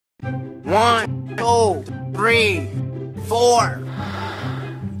1, 2, 3, 4.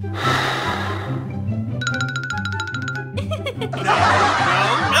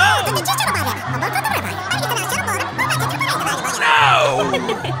 No!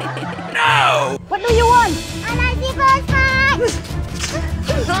 No! What do you want? I like the first part!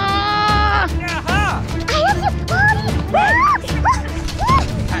 I love your body!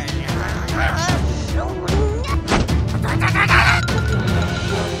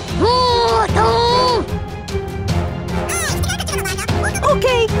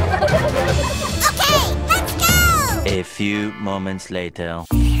 Okay! Okay, let's go! A few moments later.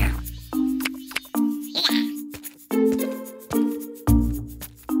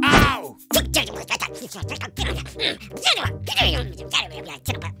 Ow!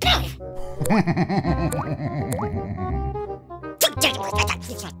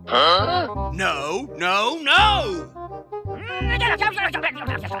 Huh? No, no, no!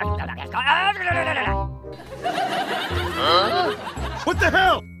 Huh? What the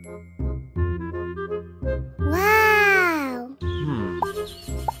hell? Wow!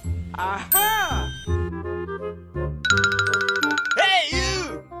 Aha! Hey,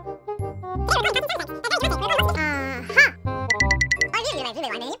 you!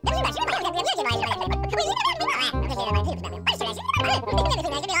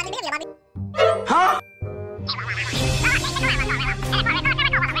 Huh?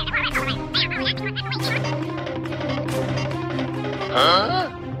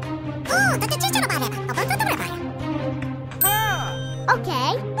 Huh?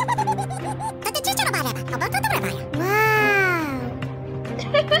 Okay.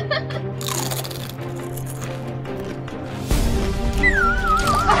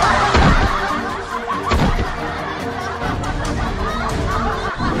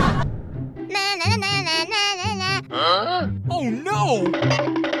 Huh? Oh no!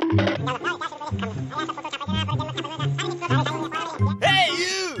 Hey,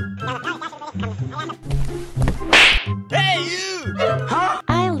 you! Hey, you! Huh?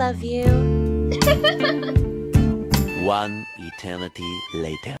 I love you. One eternity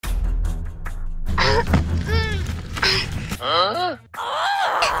later. Huh?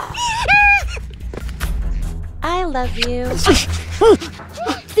 I love you.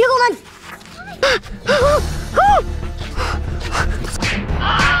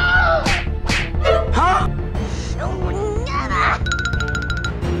 Huh?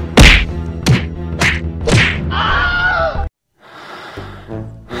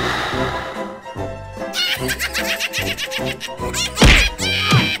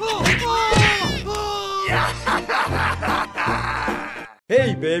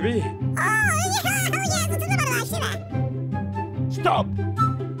 Hey, baby. Stop.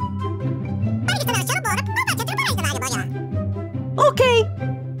 Okay.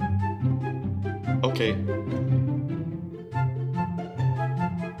 Okay.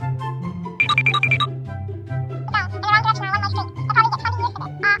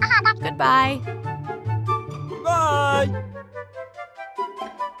 Goodbye. Bye.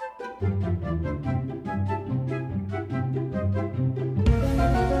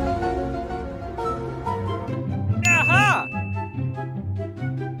 Aha!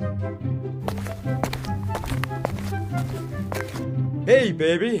 Hey,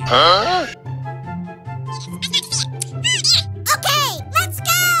 baby. Huh? Okay, let's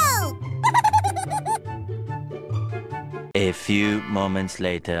go. A few moments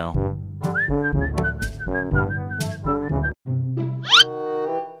later.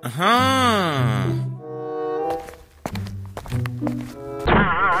 Uh-huh.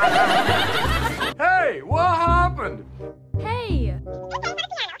 Hey, what happened? Hey.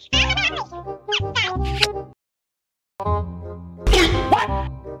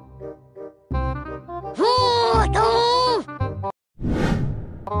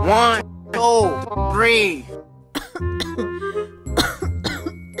 One, two, three.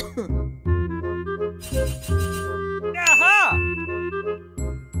 Aha!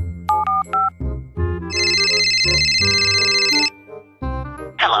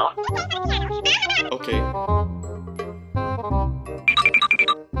 Hello. Okay.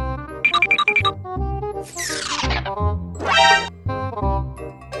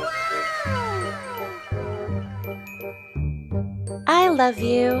 I love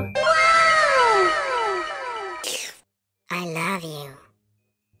you. I love you.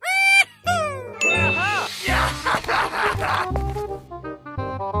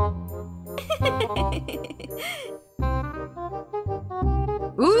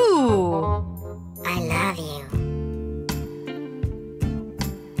 Ooh. I love you.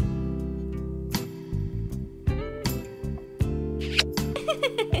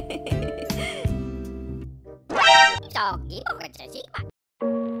 gitu kerja sih, Pak.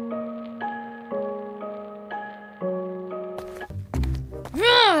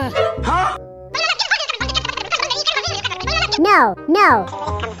 No, no.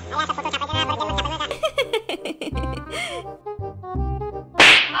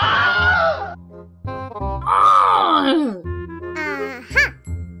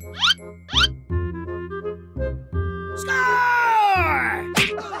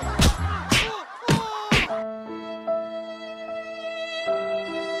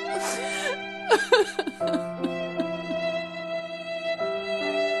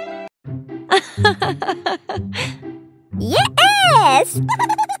 Yes!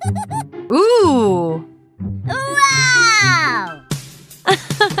 Ooh! Wow!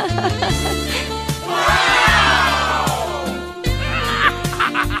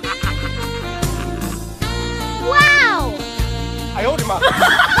 Wow! 哎呦我的妈！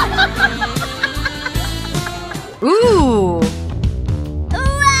 Ooh!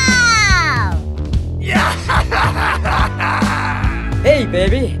 Wow! Hey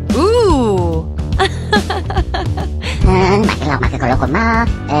baby. Ooh!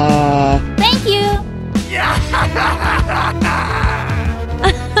 Thank you!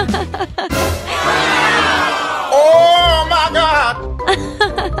 Oh my god.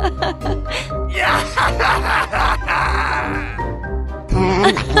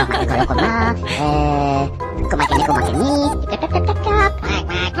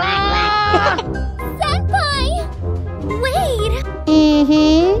 Senpai! Wait!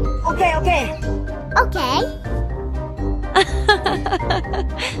 Okay, okay. Okay.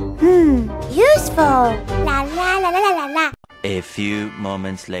 Useful. La la la la la la la. A few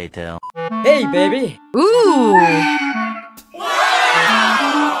moments later. Hey baby. Ooh!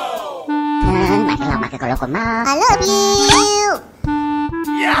 I love you.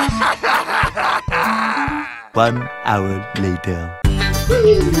 1 hour later.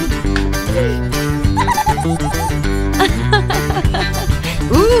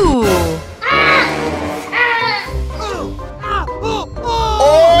 Ooh!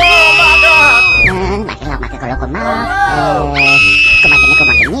 Oh my god. Oh no.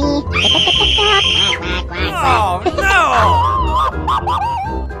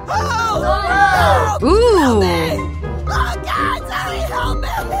 Ooh!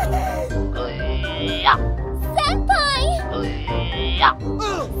 Senpai!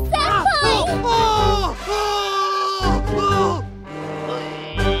 Senpai!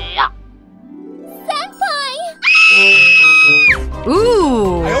 Senpai!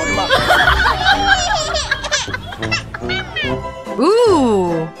 Ooh! 哎呦我的妈！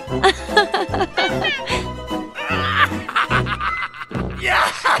 Ooh!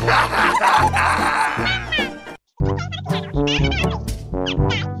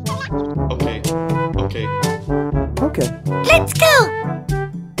 Okay. Okay. Okay. Let's go!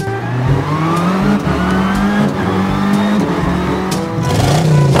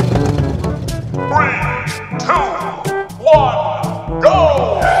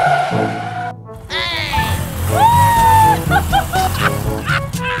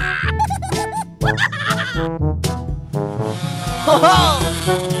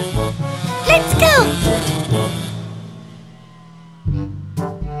 Let's go!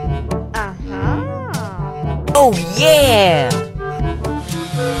 Oh yeah!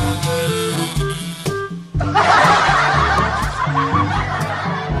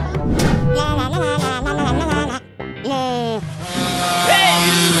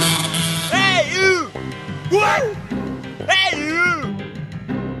 Hey you. What? Hey you.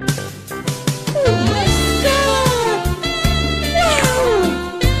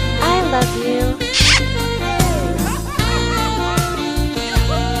 I love you.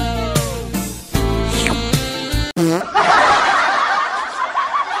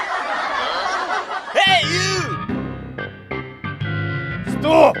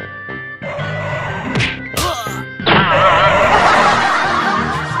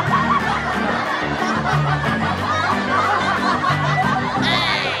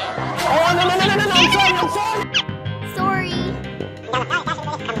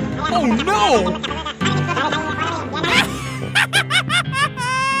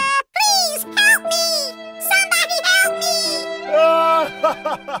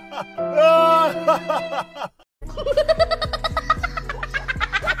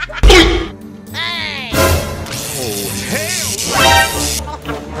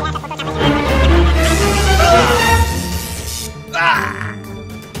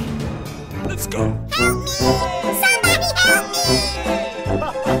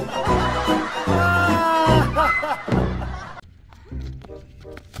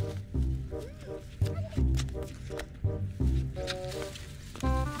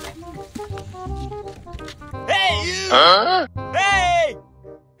 Huh? Hey!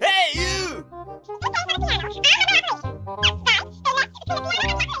 Hey, you!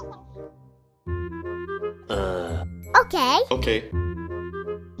 Okay. Okay.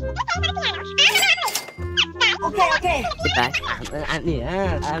 Okay. Anh gì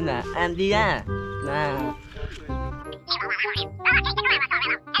á, anh nè, anh đi á. Nè.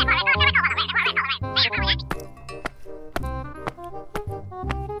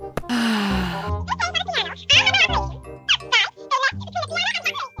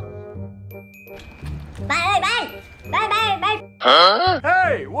 Huh?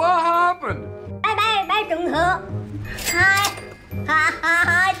 Hey, what happened? Bay trùng hựa.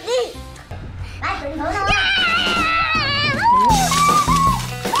 Hai đi. Bay trùng hựa thôi.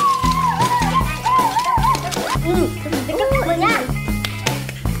 Chúc mừng nha.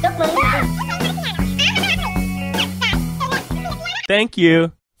 Chúc mừng nha. Thank you.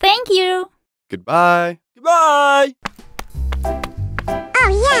 Thank you. Goodbye. Goodbye. Oh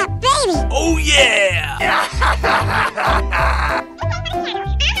yeah, baby. Oh yeah!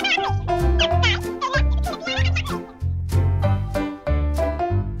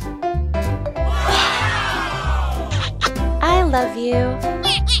 I love you.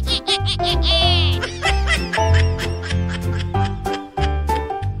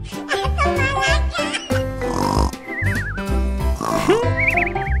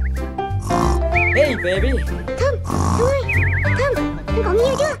 Hey baby. Thơm, Thơm còn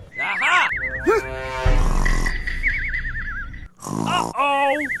nhiều chưa? Aha!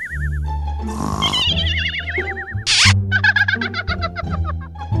 Uh-oh!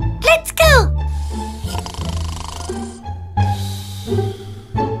 Let's go.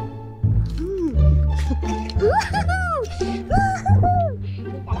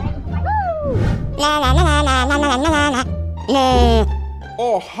 La la la la la la la la la.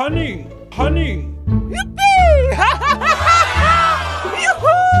 Oh, honey! Honey!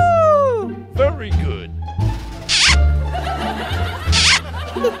 Very good.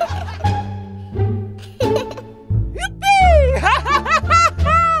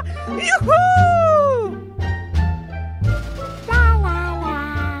 La la la.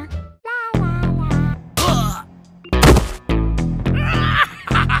 La la la.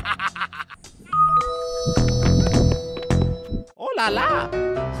 Oh la la!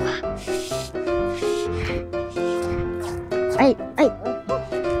 Ê.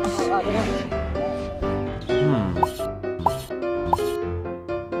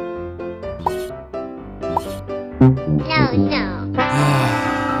 No, no.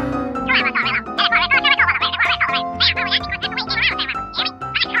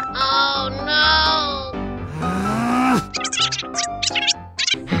 Oh no.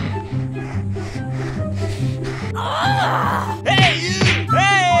 Hey, you!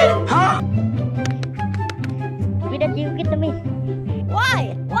 Hey! Huh? Why did you get to me?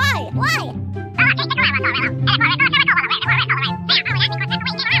 Why?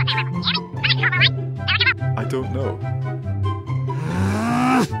 I don't know.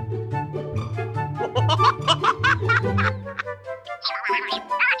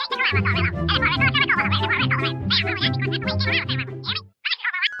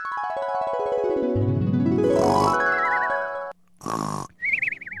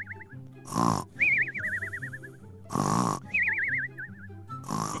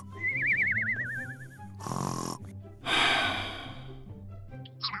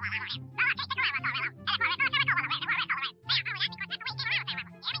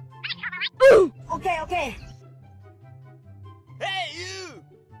 Okay. Hey, you!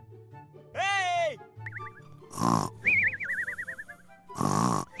 Hey!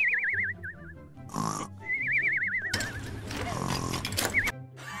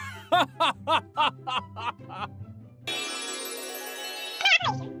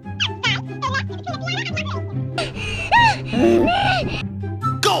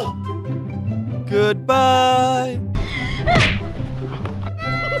 Go! Goodbye!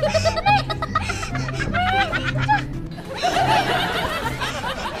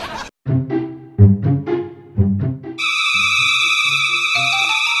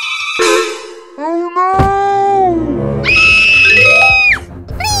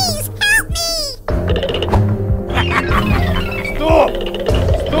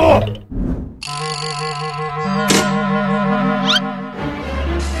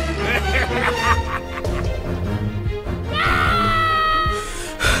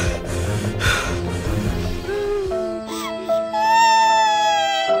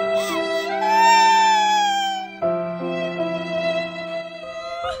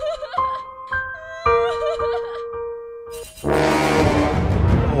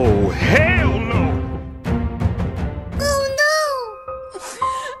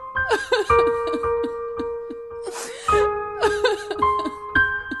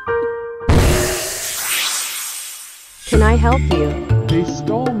 Can I help you? They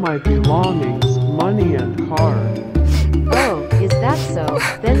stole my belongings, money and car. Oh, is that so?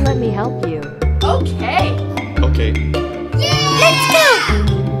 Then let me help you. Okay. Okay. Let's go!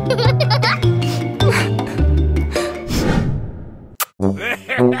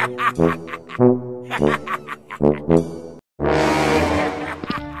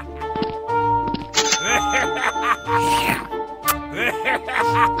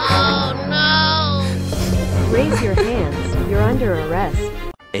 Raise your hands. You're under arrest.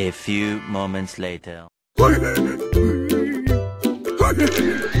 A few moments later.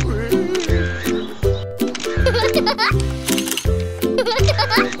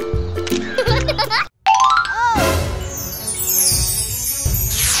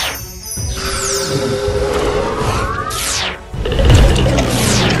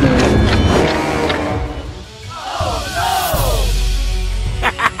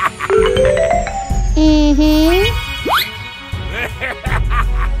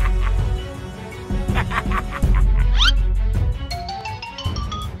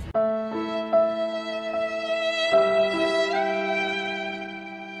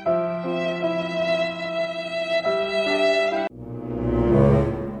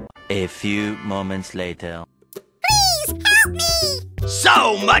 A few moments later. Please help me!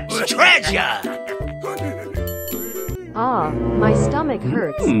 So much treasure! Ah, my stomach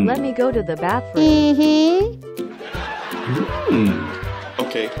hurts. Let me go to the bathroom.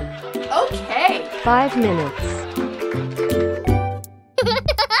 Okay. Okay. 5 minutes.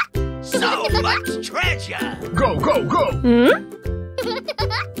 So much treasure! Go, go, go!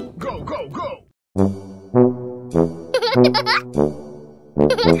 Go, go, go!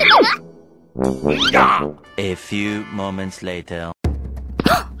 A few moments later.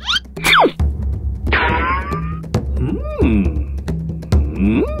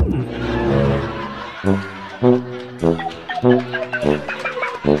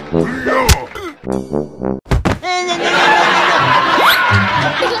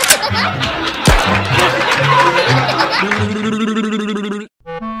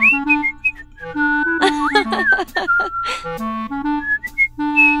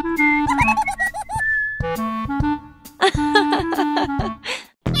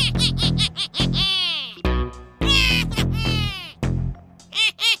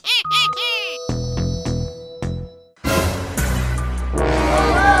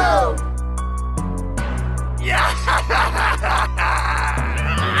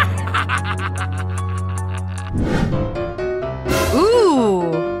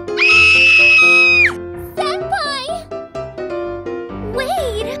 Ooh! Senpai!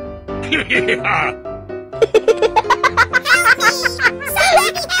 Wait!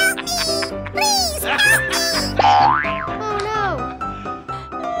 Somebody help me! Please help me! Oh no!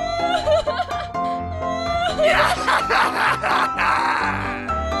 Help me!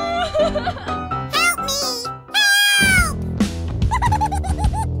 Help!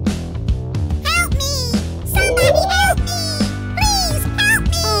 Help me! Somebody help me! Please help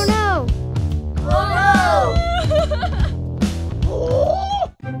me! Oh no!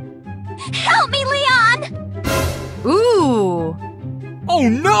 Help me, Leon! Ooh! Oh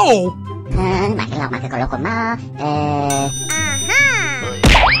no!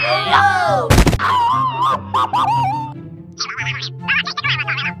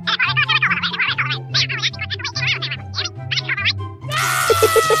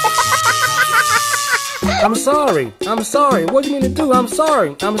 I'm sorry. I'm sorry. What do you mean to do? I'm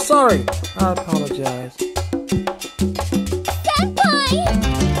sorry. I'm sorry. I apologize. Senpai!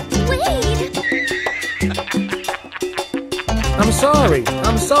 Wait! I'm sorry.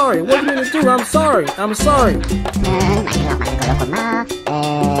 I'm sorry. What do you mean to do? I'm sorry. I'm sorry.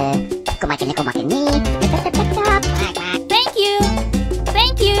 Thank you!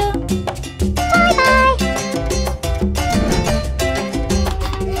 Thank you! Bye-bye!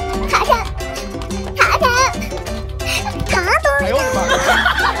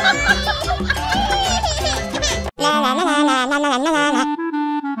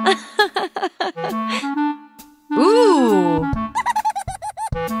 Ooh!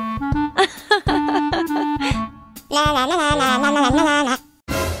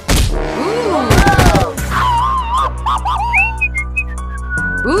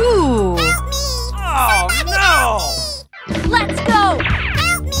 Ooh! Oh no! Let's go!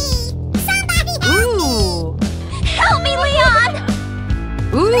 Help me! Somebody help Ooh! Help me, Leon!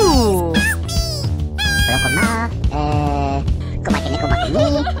 Ooh!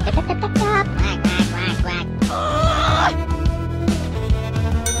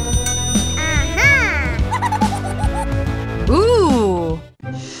 Ooh!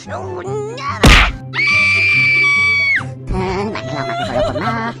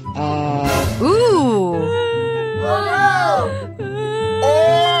 Ooh!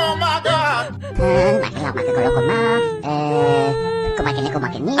 Oh my God!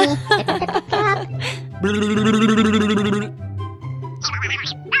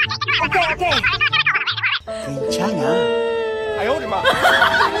 Okay. 괜찮아.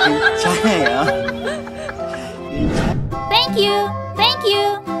 Thank you.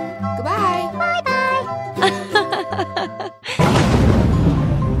 Goodbye.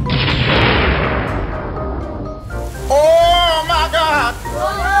 Oh my God!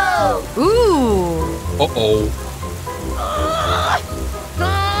 Ooh! Uh-oh.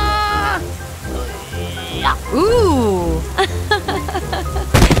 Ooh!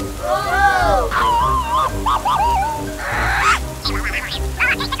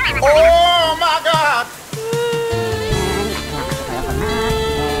 Oh my God!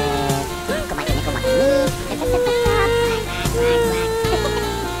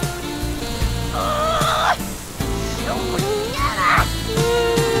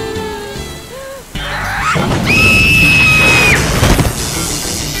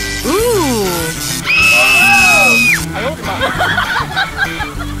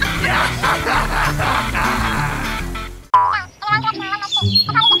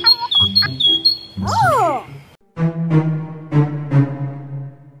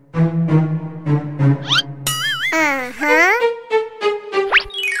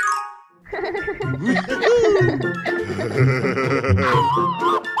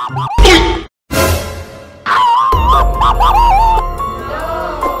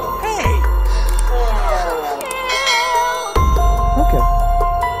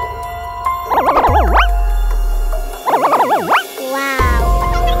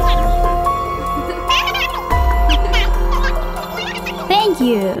 Thank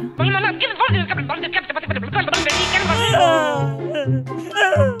you.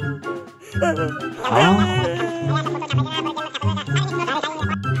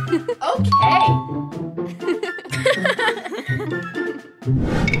 Okay.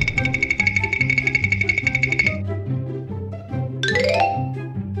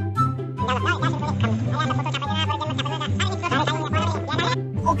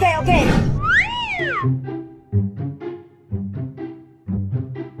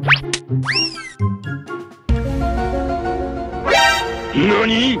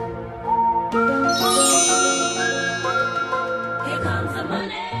 NANI?!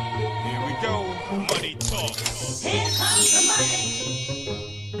 Here we go, money talk.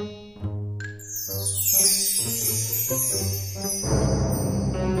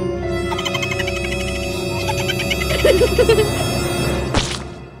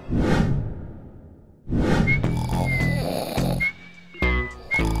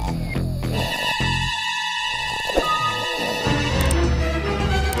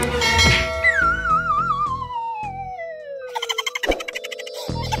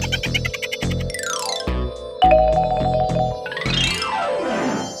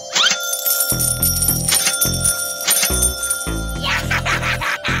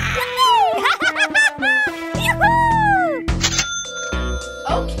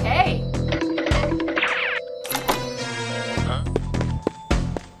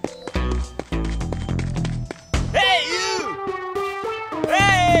 Hey, you!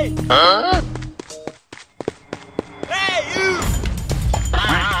 Hey! Huh? Hey, you!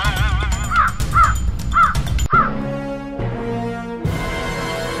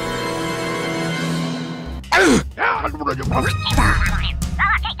 No.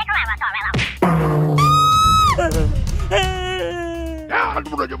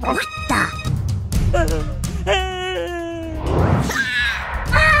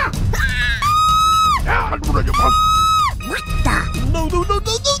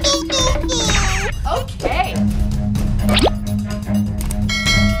 Okay.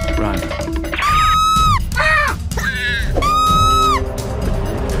 Run.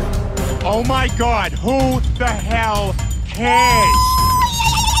 Oh my God, who the hell cares?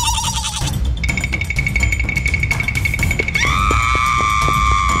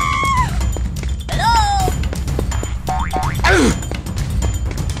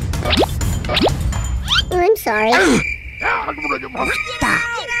 I'm sorry.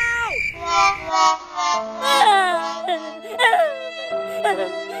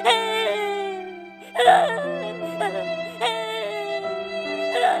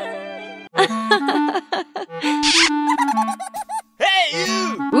 Hey,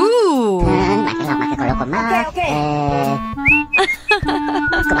 you! Ooh!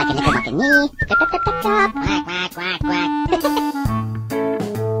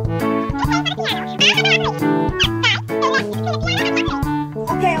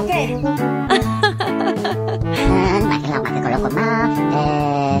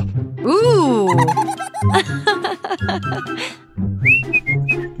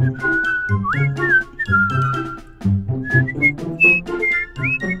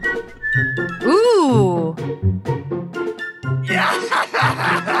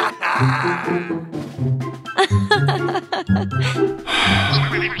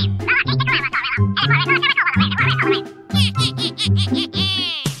 Oh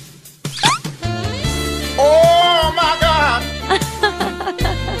my God!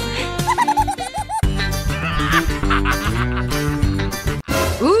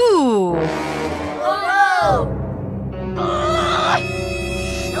 Ooh.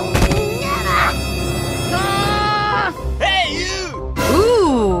 Hey, you!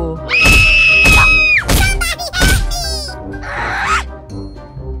 Ooh.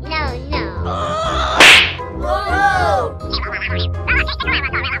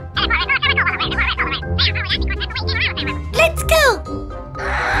 Let's go!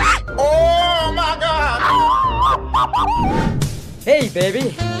 Oh my God! Hey,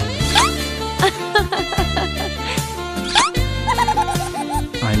 baby.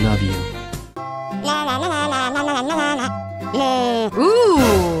 I love you. La la la la la la la la la.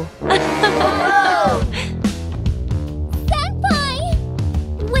 Ooh. Senpai!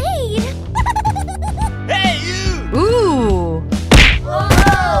 Wait! Hey, you! Ooh.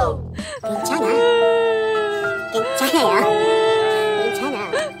 괜찮아. 괜찮아요. 괜찮아.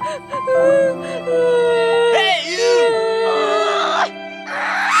 Hey, you!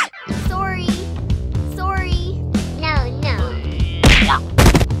 Sorry. Sorry. No, no.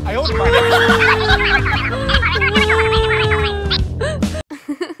 I own my...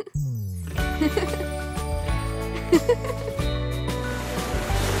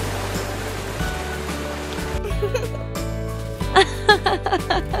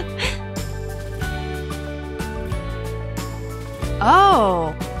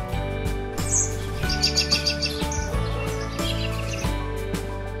 Oh.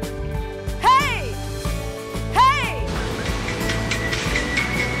 Hey! Hey!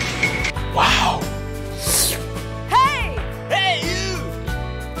 Wow! Hey! Hey, you!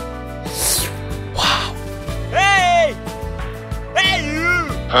 Wow! Hey! Hey, you!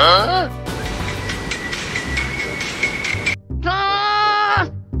 Huh?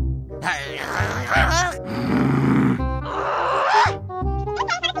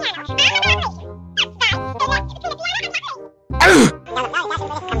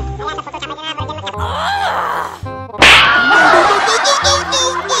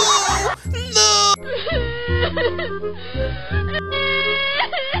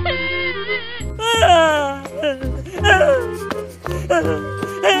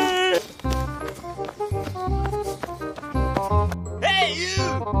 Hey, you!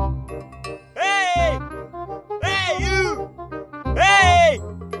 Hey! Hey, you! Hey!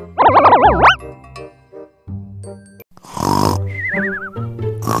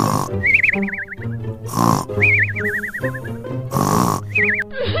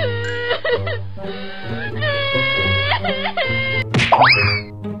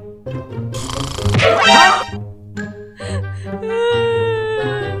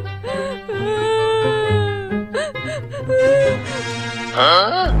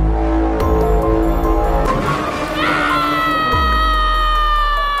 Huh?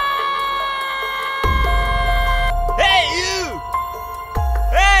 Hey, you!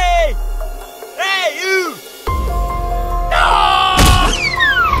 Hey! Hey, you! No!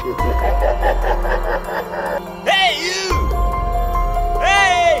 Hey, you!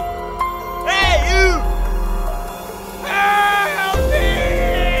 Hey! Hey, you! Help me!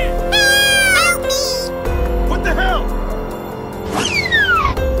 Help me! What the hell?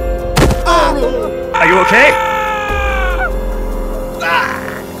 Are you okay?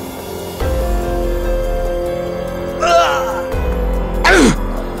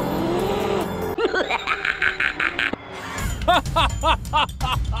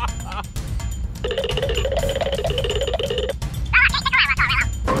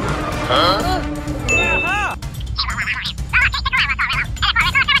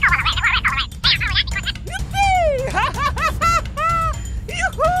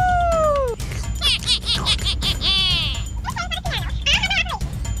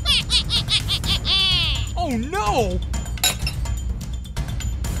 Oh no!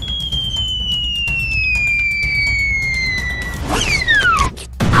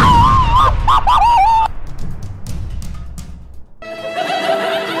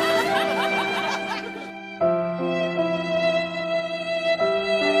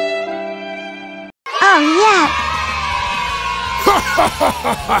 Oh, yeah.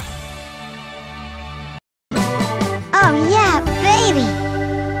 Oh, yeah, baby.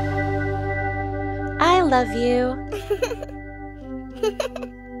 I love you.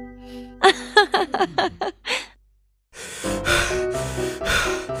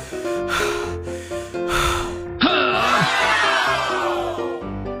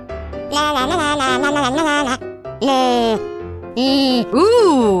 La la la la la la la la la la.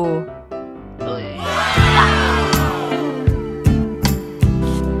 Ooh. Ooh.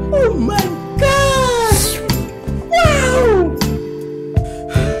 Oh my gosh! Wow!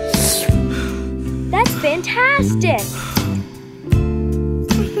 That's fantastic!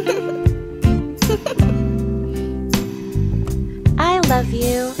 I love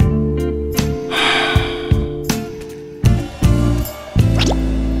you.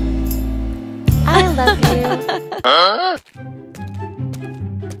 I love you. Huh?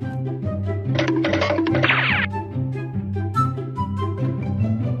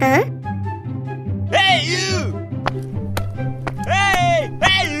 Hey, you! Hey!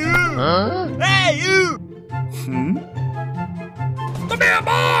 Hey, you! Huh? Hey, you! Come here,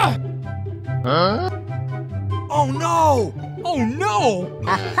 boy! Huh? Oh, no! Oh, no!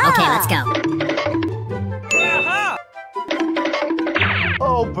 Okay, let's go.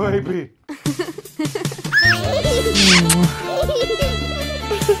 Oh, baby!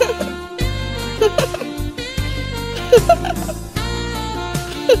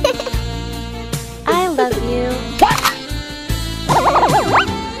 I love you.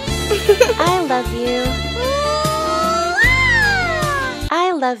 I love you.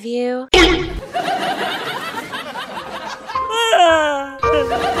 I love you.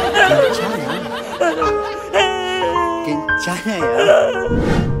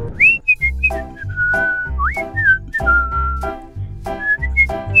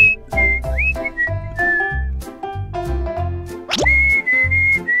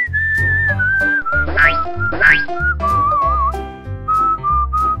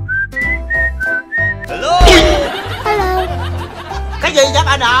 Hello! Hello. Cái gì vậy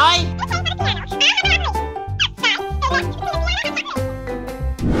bà nội?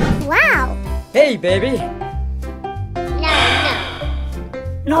 Wow. Hey, baby.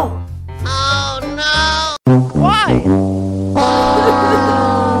 No. Oh no! Why?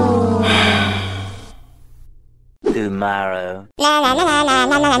 Tomorrow. La la la la la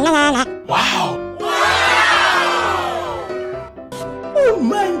la la la la. Wow! Oh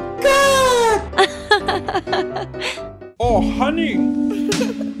my god! Oh, honey.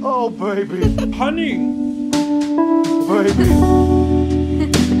 Oh, baby! Honey. Baby!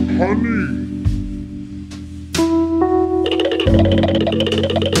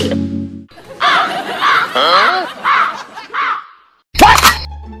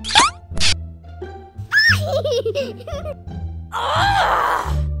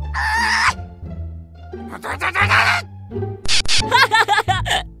 Ha!